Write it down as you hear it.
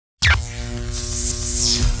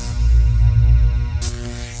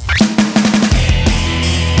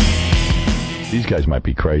These guys might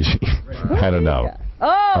be crazy. I don't know.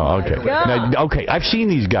 Oh, okay. Now, okay, I've seen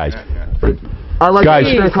these guys. I like guys,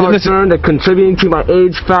 to stay concerned that contributing to my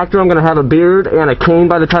age factor, I'm going to have a beard and a cane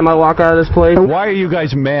by the time I walk out of this place. Why are you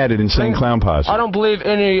guys mad at Insane Clown Posse? I don't believe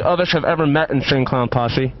any of us have ever met Insane Clown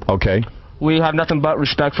Posse. Okay. We have nothing but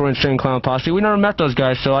respect for Insane Clown Posse. We never met those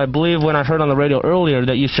guys, so I believe when I heard on the radio earlier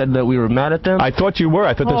that you said that we were mad at them. I thought you were.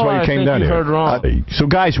 I thought that's why you came down here. I think you heard wrong. So,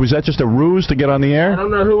 guys, was that just a ruse to get on the air? I don't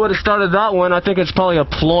know who would have started that one. I think it's probably a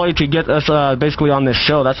ploy to get us basically on this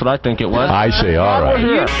show. That's what I think it was. I see. All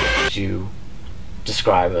right. You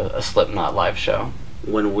describe a Slipknot live show.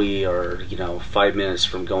 When we are, 5 minutes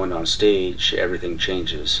from going on stage, everything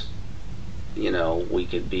changes. We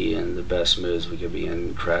could be in the best moods, we could be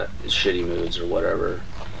in shitty moods or whatever.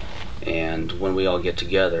 And when we all get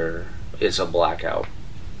together, it's a blackout.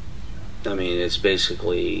 I mean, it's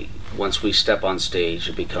basically, once we step on stage,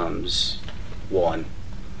 it becomes one.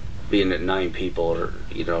 Being at 9 people or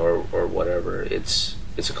whatever, it's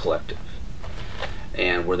a collective.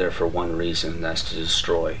 And we're there for one reason, and that's to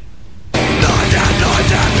destroy.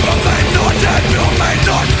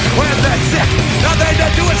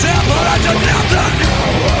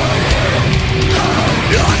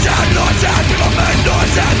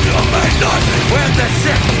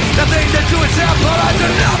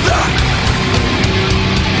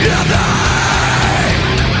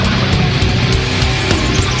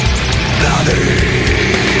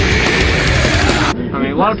 I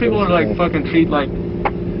mean, a lot of people are like fucking treat like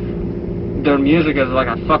their music as like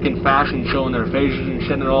a fucking fashion show in their faces and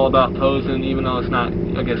shit, and they're all about posing, even though it's not,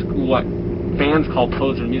 I guess, what fans call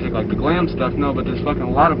poser music, like the glam stuff. No, but there's fucking a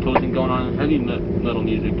lot of posing going on in heavy metal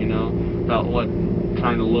music, about what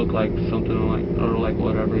trying to look like something or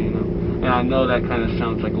whatever, And I know that kind of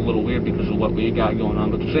sounds like a little weird because of what we got going on,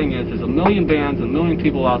 but the thing is, there's a million bands, a million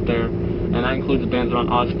people out there, and that includes the bands that are on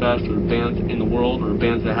Ozfest or bands in the world or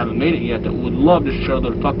bands that haven't made it yet that would love to show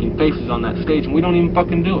their fucking faces on that stage, and we don't even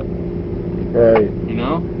fucking do it. Right.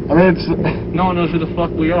 I mean, no one knows who the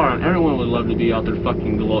fuck we are, and everyone would love to be out there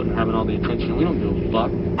fucking gloating and having all the attention. We don't give a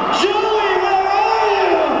fuck. Joey, where are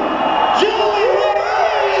you? Joey, where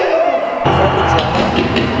are you?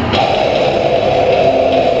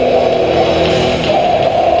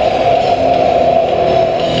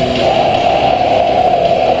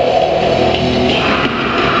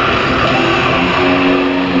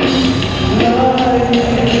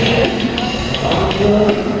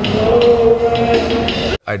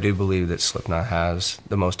 I do believe that Slipknot has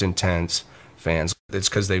the most intense fans. It's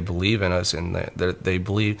because they believe in us, and they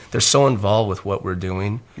believe, they're so involved with what we're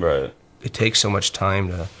doing. Right. It takes so much time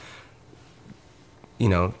to,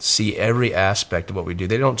 see every aspect of what we do.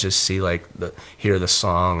 They don't just see hear the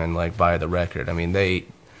song and buy the record. I mean, they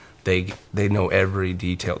know every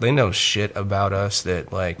detail. They know shit about us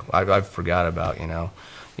that I forgot about.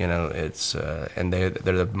 It's and they're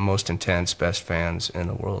the most intense, best fans in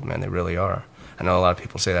the world, man. They really are. I know a lot of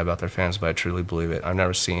people say that about their fans, but I truly believe it. I've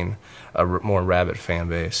never seen a more rabid fan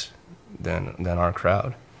base than our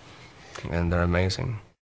crowd, and they're amazing.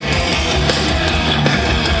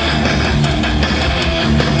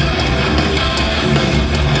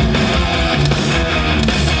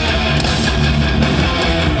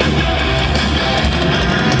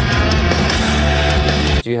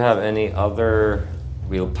 Do you have any other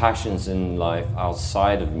real passions in life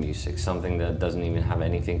outside of music, something that doesn't even have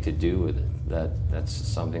anything to do with it, that's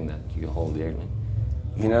something that you hold dearly?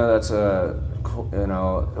 That's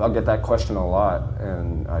I'll get that question a lot,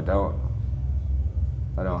 and I don't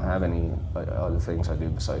have any other things I do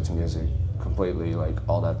besides music. Completely,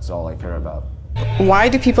 that's all I care about. Why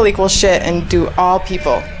do people equal shit, and do all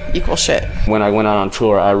people equal shit? When I went out on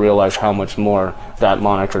tour, I realized how much more that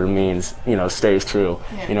moniker means, stays true.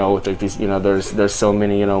 Yeah. With these, there's so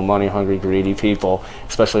many, money-hungry, greedy people,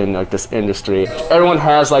 especially in this industry. Everyone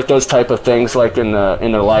has those type of things in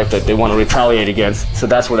their life that they want to retaliate against. So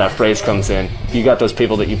that's where that phrase comes in. You got those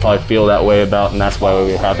people that you probably feel that way about, and that's why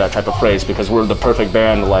we have that type of phrase, because we're the perfect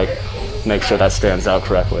band to make sure that stands out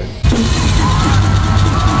correctly.